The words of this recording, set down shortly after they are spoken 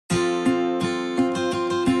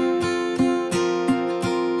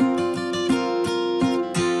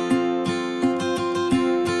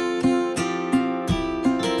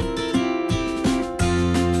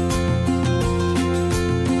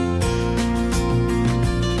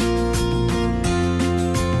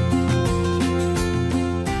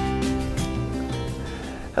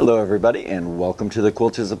Hello everybody and welcome to the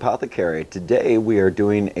Quilter's Apothecary. Today we are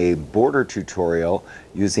doing a border tutorial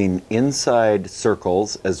using inside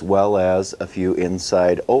circles as well as a few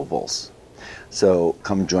inside ovals. So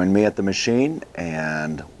come join me at the machine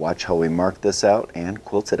and watch how we mark this out and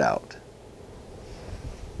quilt it out.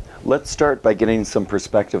 Let's start by getting some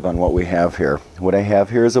perspective on what we have here. What I have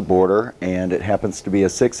here is a border, and it happens to be a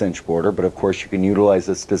 6-inch border, but of course you can utilize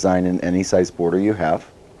this design in any size border you have.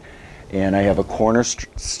 And I have a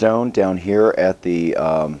cornerstone down here at the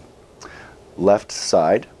left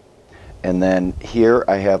side, and then here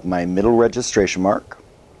I have my middle registration mark,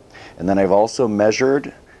 and then I've also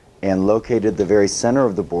measured and located the very center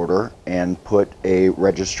of the border and put a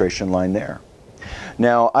registration line there.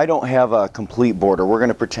 Now I don't have a complete border. We're going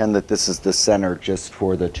to pretend that this is the center just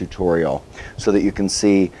for the tutorial so that you can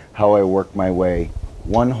see how I work my way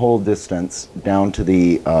one whole distance down to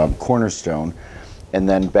the cornerstone and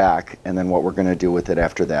then back, and then what we're going to do with it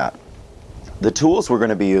after that. The tools we're going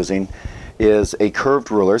to be using is a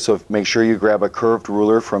curved ruler, so make sure you grab a curved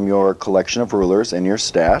ruler from your collection of rulers in your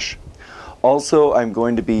stash. Also, I'm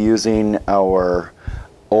going to be using our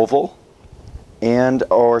oval and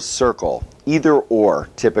our circle. Either or,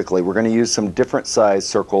 typically. We're going to use some different size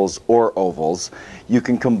circles or ovals. You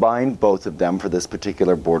can combine both of them for this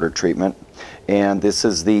particular border treatment, and this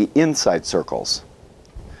is the inside circles.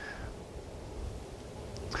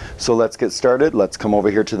 So let's get started. Let's come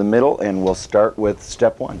over here to the middle and we'll start with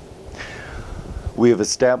step one. We have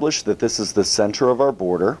established that this is the center of our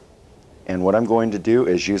border, and what I'm going to do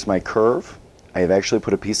is use my curve. I have actually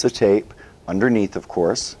put a piece of tape underneath, of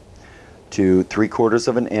course, to 3/4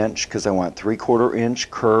 of an inch because I want 3/4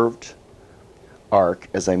 inch curved arc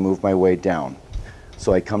as I move my way down.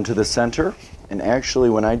 So I come to the center, and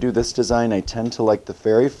actually when I do this design I tend to like the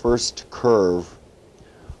very first curve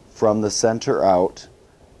from the center out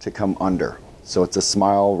to come under, so it's a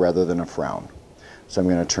smile rather than a frown. So I'm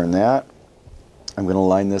going to turn that. I'm going to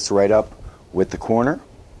line this right up with the corner.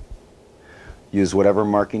 Use whatever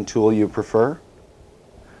marking tool you prefer.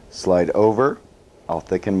 Slide over. I'll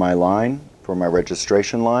thicken my line for my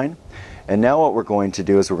registration line. And now what we're going to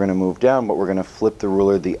do is we're going to move down, but we're going to flip the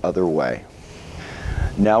ruler the other way.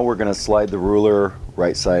 Now we're going to slide the ruler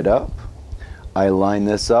right side up. I line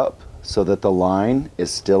this up so that the line is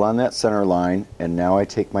still on that center line, and now I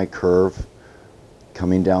take my curve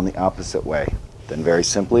coming down the opposite way. Then very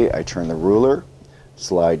simply I turn the ruler,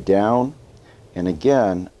 slide down, and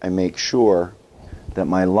again I make sure that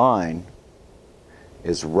my line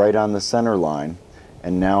is right on the center line,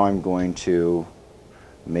 and now I'm going to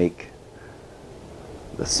make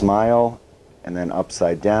the smile and then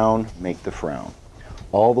upside down make the frown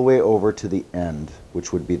all the way over to the end,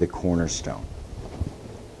 which would be the cornerstone.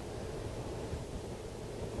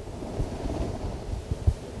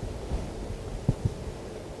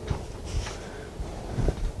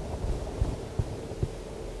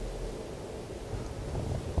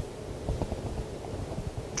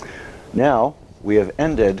 Now we have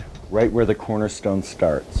ended right where the cornerstone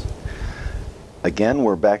starts. Again,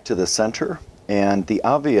 we're back to the center, and the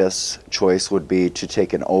obvious choice would be to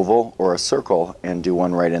take an oval or a circle and do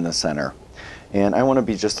one right in the center. And I want to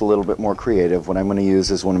be just a little bit more creative. What I'm going to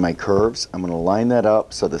use is one of my curves. I'm going to line that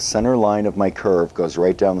up so the center line of my curve goes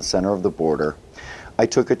right down the center of the border. I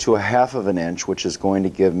took it to 1/2 of an inch, which is going to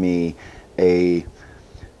give me a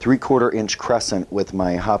 3/4 inch crescent with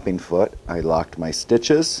my hopping foot. I locked my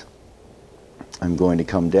stitches. I'm going to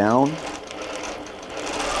come down,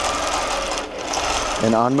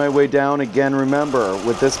 and on my way down, again, remember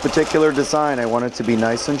with this particular design I want it to be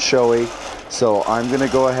nice and showy, so I'm going to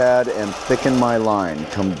go ahead and thicken my line.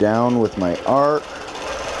 Come down with my arc,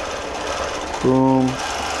 boom,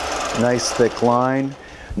 nice thick line.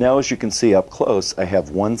 Now as you can see up close, I have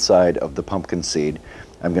one side of the pumpkin seed.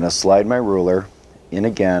 I'm going to slide my ruler in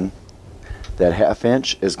again. That 1/2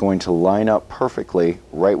 inch is going to line up perfectly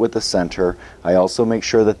right with the center. I also make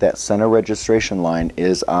sure that that center registration line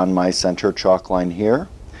is on my center chalk line here.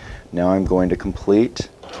 Now I'm going to complete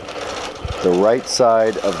the right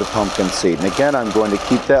side of the pumpkin seed. And again, I'm going to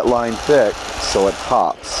keep that line thick so it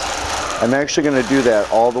pops. I'm actually going to do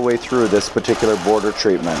that all the way through this particular border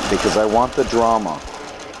treatment because I want the drama.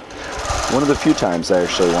 One of the few times I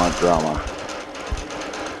actually want drama.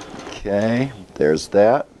 Okay, there's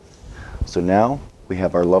that. So now we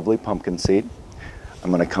have our lovely pumpkin seed.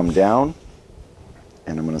 I'm going to come down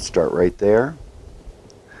and I'm going to start right there.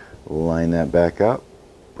 Line that back up.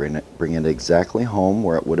 Bring it exactly home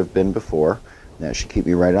where it would have been before. That should keep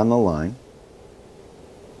me right on the line.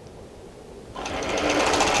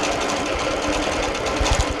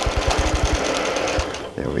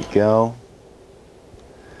 There we go.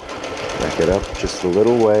 Back it up just a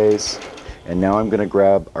little ways, and now I'm going to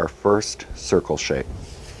grab our first circle shape.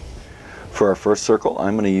 For our first circle,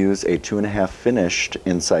 I'm going to use a 2.5 finished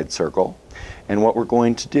inside circle, and what we're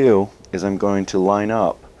going to do is I'm going to line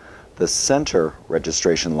up the center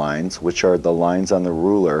registration lines, which are the lines on the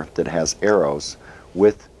ruler that has arrows,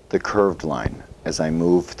 with the curved line as I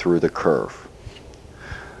move through the curve.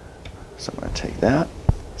 So I'm going to take that,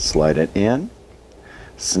 slide it in,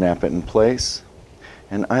 snap it in place,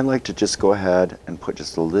 and I like to just go ahead and put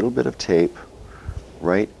just a little bit of tape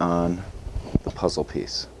right on the puzzle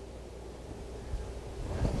piece.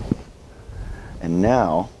 And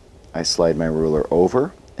now I slide my ruler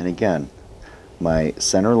over, and again, my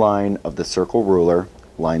center line of the circle ruler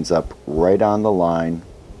lines up right on the line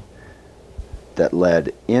that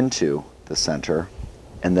led into the center,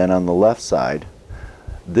 and then on the left side,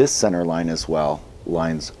 this center line as well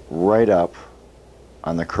lines right up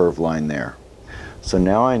on the curved line there. So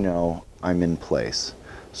now I know I'm in place.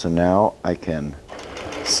 So now I can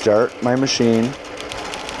start my machine,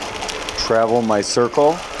 travel my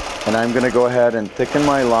circle, and I'm going to go ahead and thicken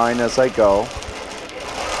my line as I go.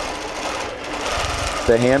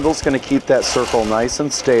 The handle's going to keep that circle nice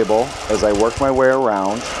and stable as I work my way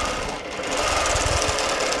around.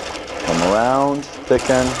 Come around,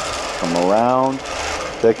 thicken, come around,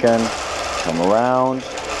 thicken, come around,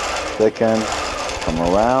 thicken, come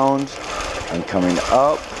around, and coming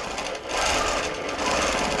up,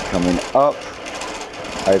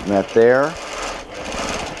 I've met there.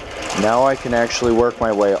 Now I can actually work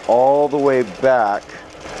my way all the way back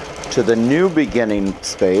to the new beginning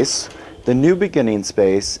space. The new beginning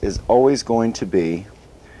space is always going to be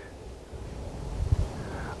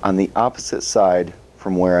on the opposite side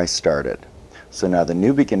from where I started. So now the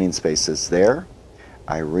new beginning space is there.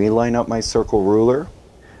 I reline up my circle ruler.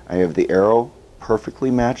 I have the arrow perfectly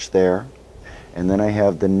matched there, and then I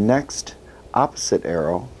have the next opposite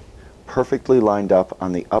arrow perfectly lined up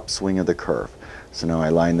on the upswing of the curve. So now I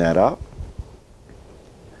line that up,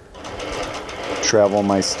 travel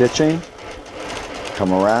my stitching,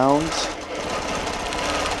 come around,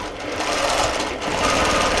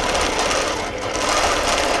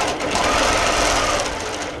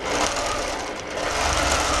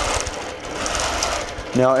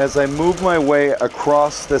 now as I move my way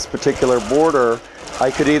across this particular border,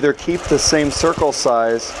 I could either keep the same circle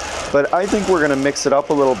size, but I think we're going to mix it up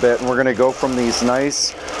a little bit, and we're going to go from these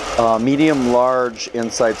nice medium-large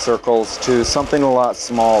inside circles to something a lot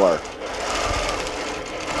smaller.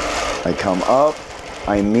 I come up,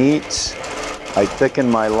 I meet, I thicken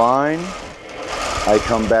my line, I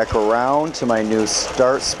come back around to my new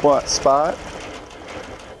start spot,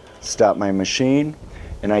 stop my machine,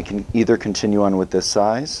 and I can either continue on with this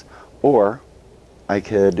size, or I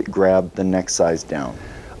could grab the next size down.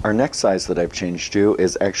 Our next size that I've changed to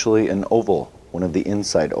is actually an oval, one of the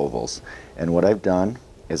inside ovals. And what I've done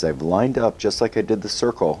is I've lined up just like I did the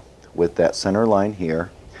circle with that center line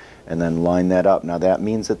here, and then line that up. Now that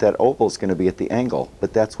means that that oval is going to be at the angle,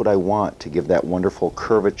 but that's what I want to give that wonderful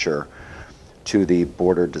curvature to the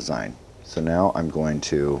border design. So now I'm going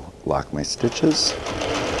to lock my stitches,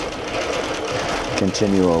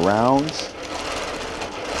 continue around,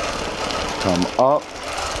 come up,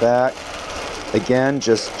 back. Again,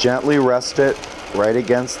 just gently rest it right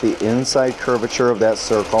against the inside curvature of that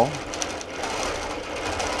circle.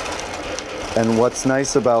 And what's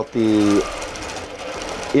nice about the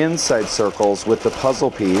inside circles with the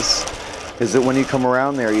puzzle piece is that when you come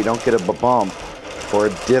around there, you don't get a bump or a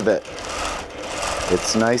divot.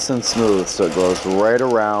 It's nice and smooth, so it goes right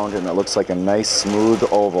around and it looks like a nice smooth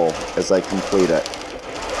oval as I complete it.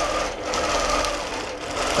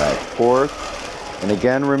 Back, forth. And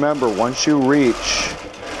again, remember, once you reach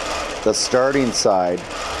the starting side,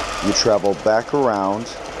 you travel back around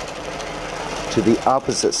to the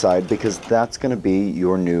opposite side, because that's going to be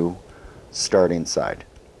your new starting side.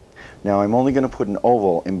 Now I'm only going to put an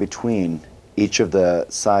oval in between each of the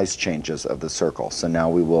size changes of the circle. So now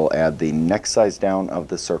we will add the next size down of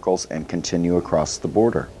the circles and continue across the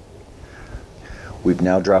border. We've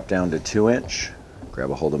now dropped down to 2 inch.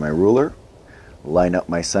 Grab a hold of my ruler, line up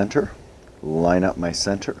my center, line up my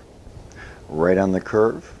center, right on the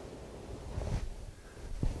curve.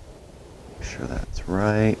 Make sure that's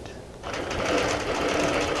right.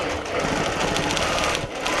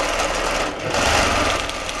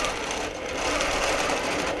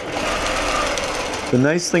 The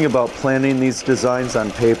nice thing about planning these designs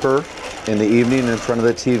on paper in the evening in front of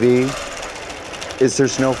the TV is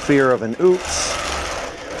there's no fear of an oops.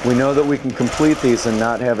 We know that we can complete these and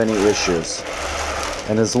not have any issues.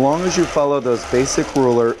 And as long as you follow those basic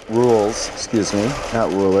rules, rules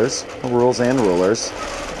and rulers,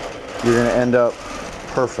 you're going to end up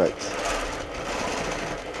perfect.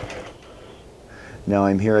 Now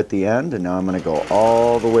I'm here at the end, and now I'm going to go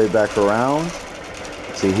all the way back around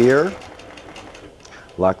to here,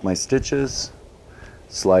 lock my stitches,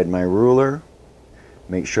 slide my ruler,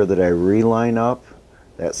 make sure that I reline up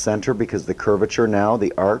that center because the curvature now,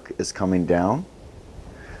 the arc is coming down.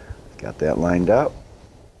 Got that lined up.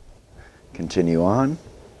 Continue on.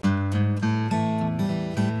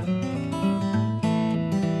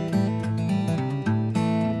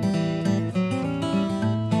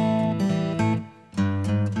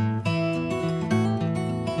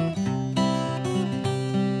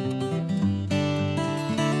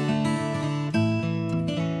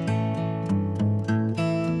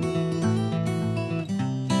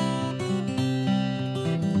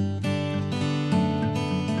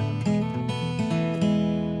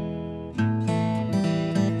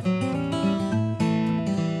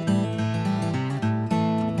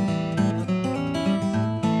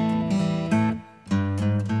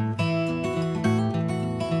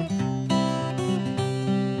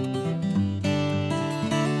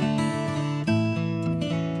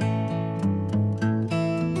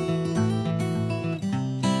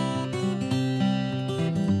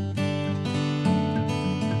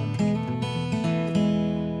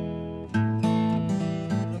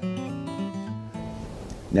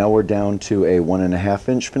 Now we're down to a 1.5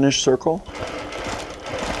 inch finish circle.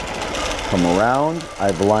 Come around.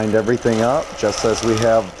 I've lined everything up just as we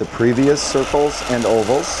have the previous circles and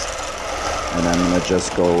ovals. And I'm going to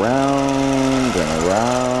just go around and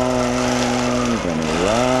around and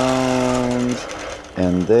around.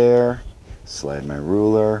 And there, slide my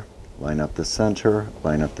ruler, line up the center,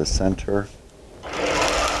 line up the center.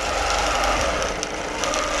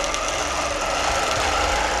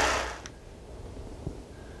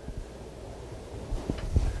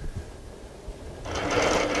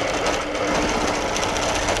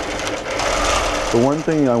 The one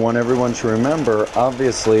thing I want everyone to remember,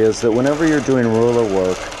 obviously, is that whenever you're doing ruler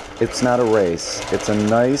work, it's not a race. It's a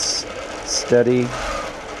nice, steady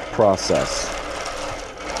process.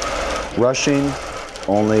 Rushing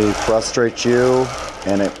only frustrates you,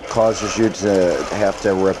 and it causes you to have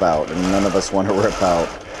to rip out, and none of us want to rip out.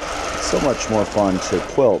 It's so much more fun to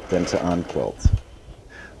quilt than to unquilt.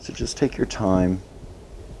 So just take your time,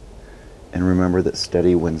 and remember that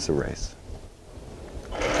steady wins the race.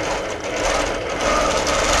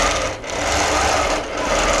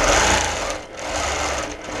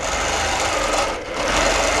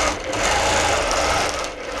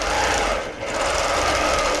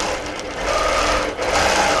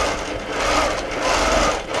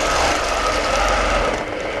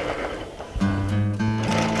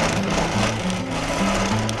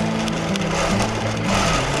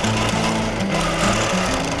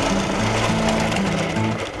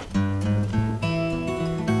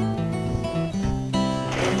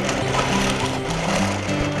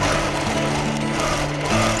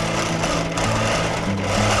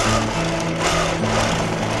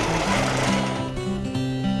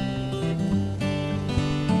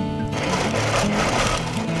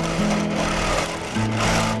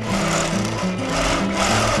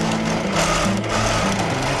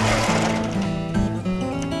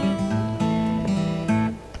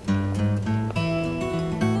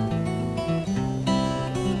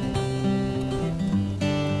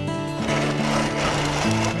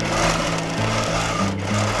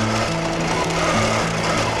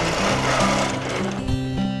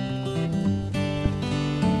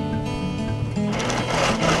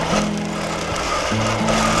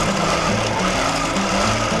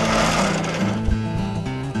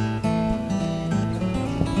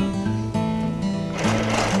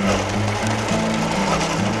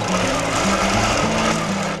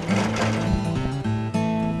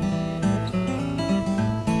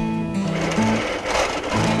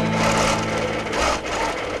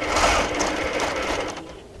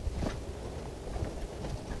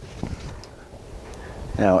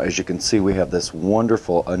 Now, as you can see, we have this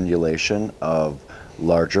wonderful undulation of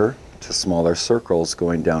larger to smaller circles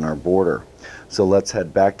going down our border. So let's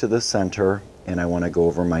head back to the center, and I want to go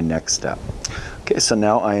over my next step. Okay, so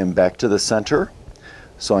now I am back to the center.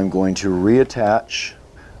 So I'm going to reattach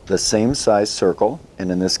the same size circle,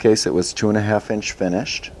 and in this case it was 2.5 inch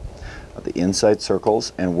finished, the inside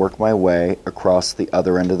circles, and work my way across the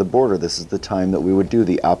other end of the border. This is the time that we would do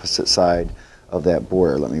the opposite side of that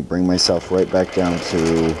border. Let me bring myself right back down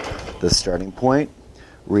to the starting point,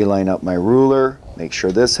 reline up my ruler, make sure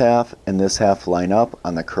this half and this half line up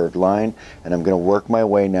on the curved line, and I'm going to work my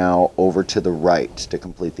way now over to the right to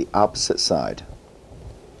complete the opposite side.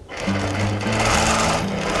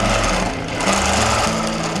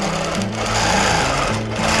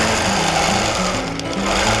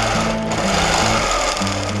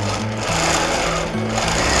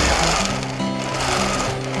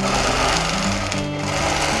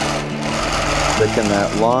 thicken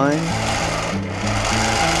that line.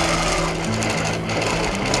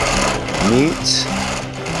 Meet,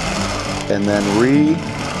 and then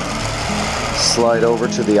slide over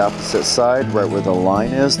to the opposite side, right where the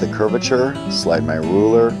line is, the curvature. Slide my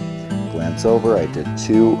ruler, glance over. I did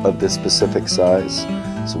 2 of this specific size,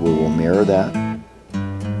 so we will mirror that.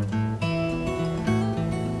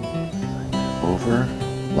 Over,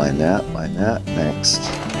 line that, next.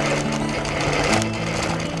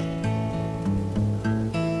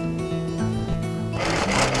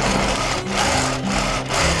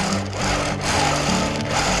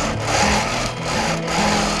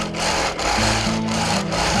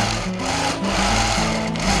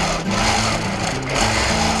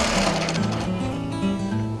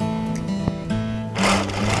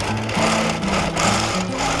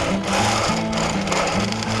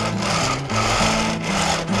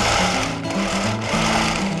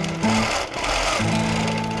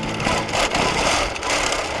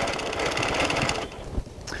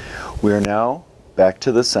 We are now back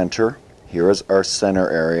to the center. Here is our center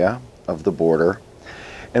area of the border.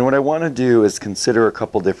 And what I want to do is consider a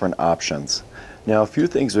couple different options. Now, a few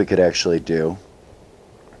things we could actually do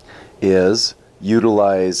is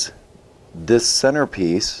utilize this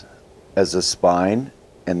centerpiece as a spine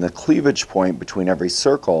and the cleavage point between every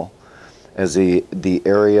circle as the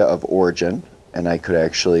area of origin. And I could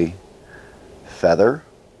actually feather,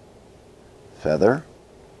 feather,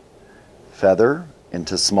 feather,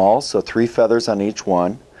 into small, so 3 feathers on each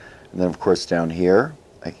one. And then of course down here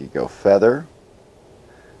I could go feather,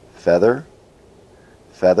 feather,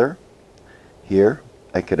 feather. Here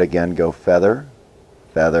I could again go feather,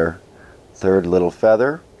 feather, third little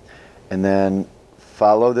feather, and then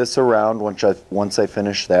follow this around once I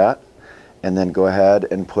finish that, and then go ahead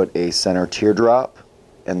and put a center teardrop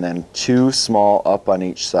and then 2 small up on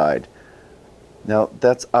each side. Now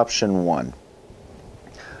that's option 1.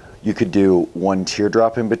 You could do 1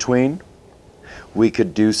 teardrop in between. We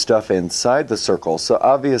could do stuff inside the circle. So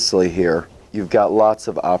obviously here, you've got lots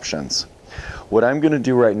of options. What I'm going to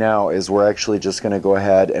do right now is we're actually just going to go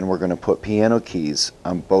ahead and we're going to put piano keys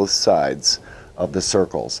on both sides of the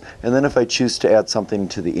circles. And then if I choose to add something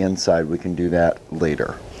to the inside, we can do that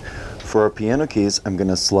later. For our piano keys, I'm going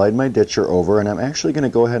to slide my ditcher over, and I'm actually going to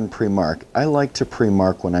go ahead and pre-mark. I like to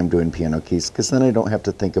pre-mark when I'm doing piano keys because then I don't have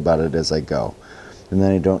to think about it as I go. And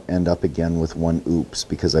then I don't end up again with one oops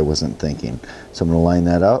because I wasn't thinking. So I'm going to line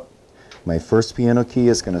that up. My first piano key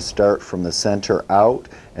is going to start from the center out,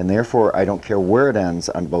 and therefore I don't care where it ends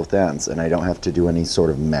on both ends, and I don't have to do any sort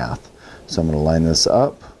of math. So I'm going to line this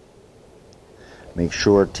up. Make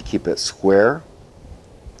sure to keep it square.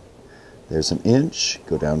 There's an inch.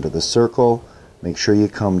 Go down to the circle. Make sure you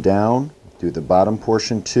come down. Do the bottom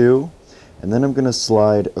portion too. And then I'm going to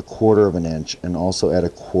slide 1/4 of an inch and also add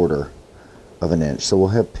 1/4 of an inch. So we'll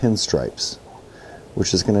have pinstripes,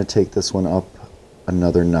 which is going to take this one up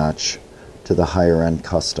another notch to the higher end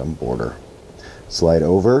custom border. Slide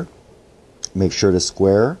over, make sure to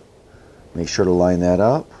square, make sure to line that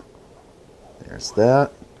up. There's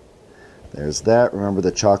that. There's that. Remember,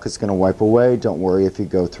 the chalk is going to wipe away. Don't worry if you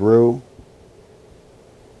go through.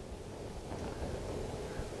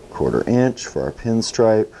 1/4 inch for our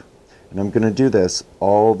pinstripe. And I'm going to do this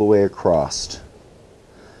all the way across.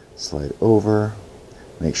 Slide over,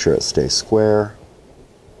 make sure it stays square.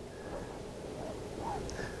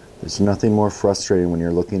 There's nothing more frustrating when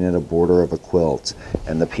you're looking at a border of a quilt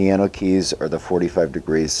and the piano keys or the 45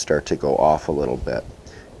 degrees start to go off a little bit.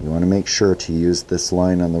 You want to make sure to use this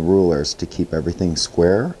line on the rulers to keep everything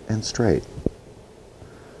square and straight.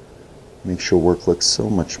 Makes your work look so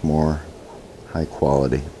much more high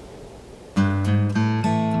quality.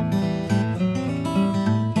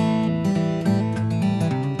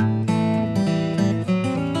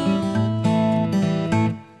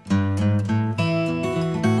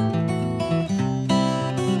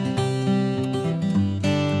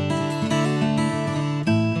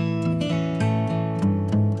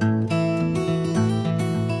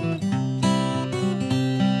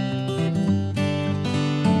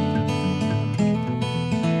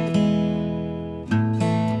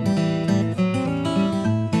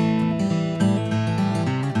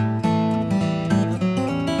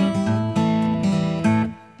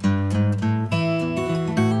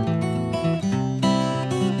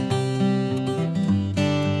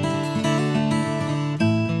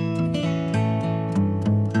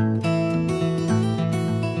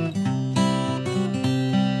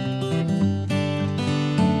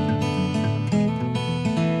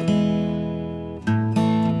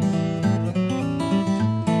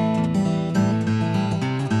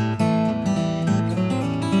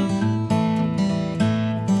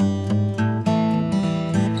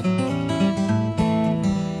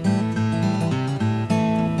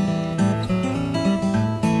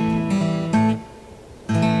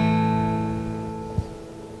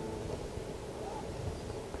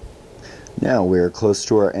 Now we are close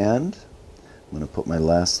to our end. I'm going to put my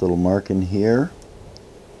last little mark in here.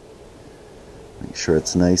 Make sure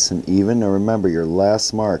it's nice and even. Now remember, your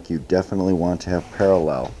last mark you definitely want to have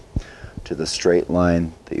parallel to the straight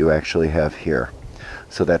line that you actually have here.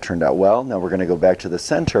 So that turned out well. Now we're going to go back to the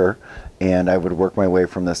center, and I would work my way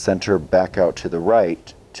from the center back out to the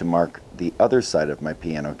right to mark the other side of my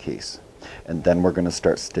piano keys. And then we're going to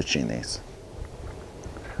start stitching these.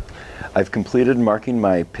 I've completed marking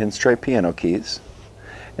my pinstripe piano keys,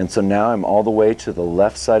 and so now I'm all the way to the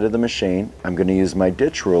left side of the machine. I'm going to use my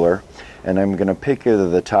ditch ruler, and I'm going to pick either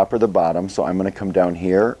the top or the bottom. So I'm going to come down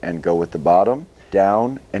here and go with the bottom,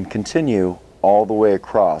 down, and continue all the way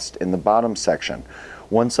across in the bottom section.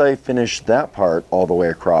 Once I finish that part all the way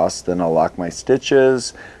across, then I'll lock my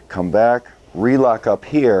stitches, come back, relock up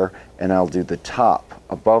here, and I'll do the top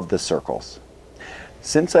above the circles.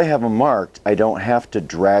 Since I have them marked, I don't have to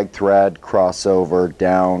drag thread, cross over,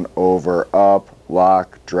 down, over, up,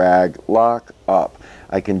 lock, drag, lock, up.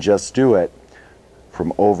 I can just do it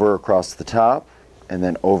from over across the top and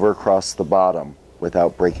then over across the bottom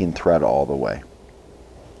without breaking thread all the way.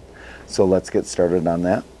 So let's get started on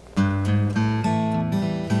that.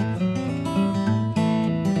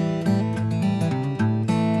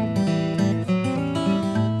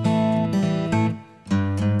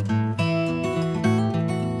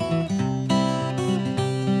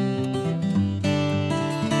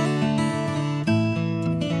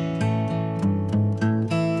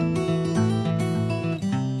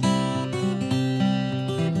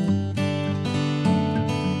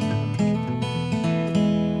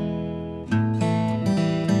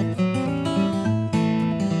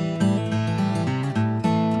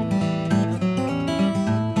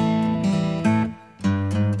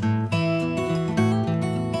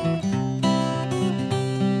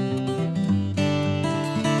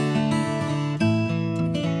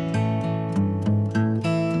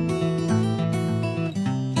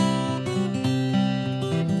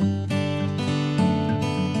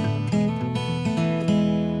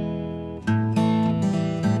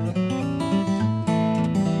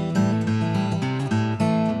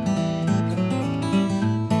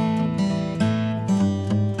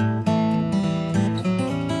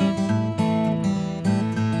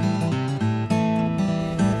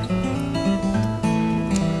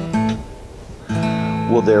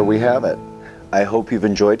 Well, there we have it. I hope you've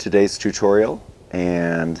enjoyed today's tutorial,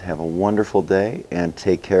 and have a wonderful day, and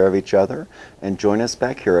take care of each other, and join us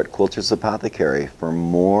back here at Quilter's Apothecary for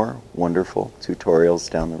more wonderful tutorials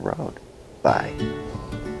down the road. Bye.